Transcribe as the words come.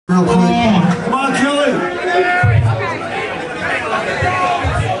Real quick. Come on, Kelly.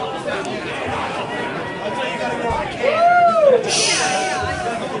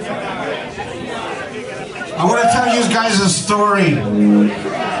 I want to tell you guys a story.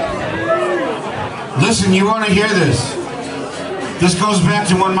 Listen, you want to hear this. This goes back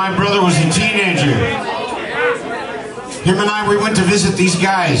to when my brother was a teenager. Him and I, we went to visit these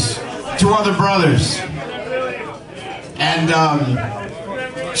guys, two other brothers. And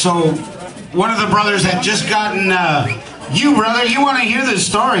so one of the brothers had just gotten, you brother, you want to hear this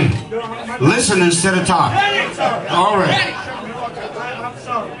story? Listen instead of talk. All right.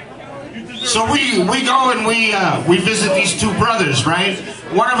 So we go and we visit these two brothers, right?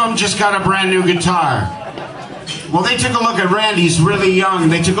 One of them just got a brand new guitar. Well, they took a look at Randy. He's really young.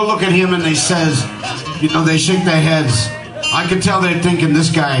 They took a look at him and they says, you know, they shake their heads. I can tell they're thinking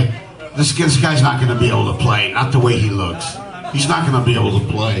this guy's not going to be able to play. Not the way he looks. He's not going to be able to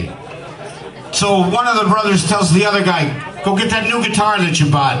play. So one of the brothers tells the other guy, go get that new guitar that you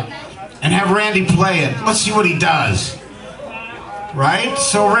bought and have Randy play it. Let's see what he does. Right?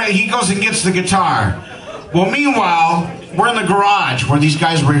 So he goes and gets the guitar. Well, meanwhile, we're in the garage where these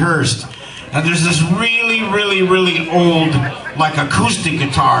guys rehearsed. And there's this really, really, really old, like, acoustic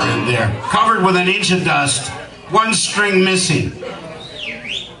guitar in there, covered with an inch of dust, one string missing.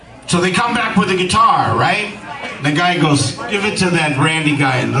 So they come back with the guitar, right? The guy goes, give it to that Randy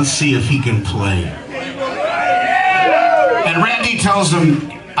guy and let's see if he can play. And Randy tells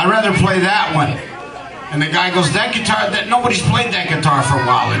him, I'd rather play that one. And the guy goes, that guitar, nobody's played that guitar for a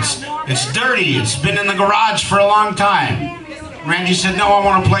while. It's dirty. It's been in the garage for a long time. Randy said, no, I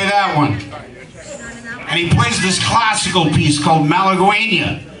want to play that one. And he plays this classical piece called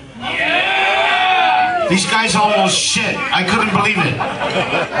Malagueña. Yeah! These guys almost shit. I couldn't believe it.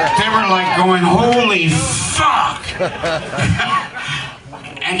 They were like going, holy fuck.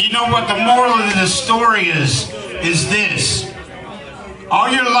 And you know what the moral of the story is this. All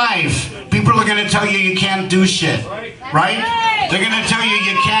your life, people are going to tell you you can't do shit, right? They're going to tell you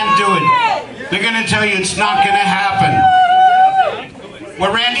you can't do it. They're going to tell you it's not going to happen.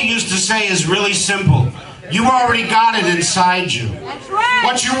 What Randy used to say is really simple. You already got it inside you.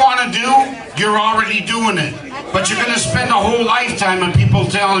 What you want to do, you're already doing it. But you're going to spend a whole lifetime of people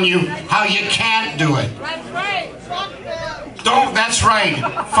telling you how you can't do it. That's right.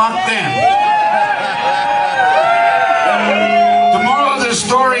 Fuck them. The moral of the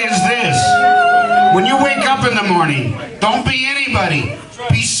story is this. When you wake up in the morning, don't be anybody.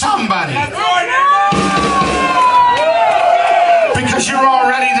 Be somebody. Because you're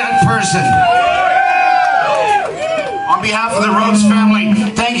already that person. On behalf of the Rhoads family,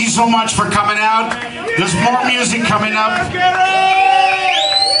 thank you so much for coming out. There's more music coming up.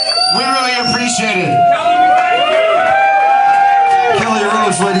 We really appreciate it. Kelle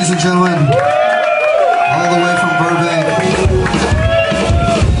Rhoads, ladies and gentlemen. All the way from Burbank.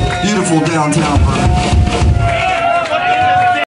 Beautiful downtown Burbank.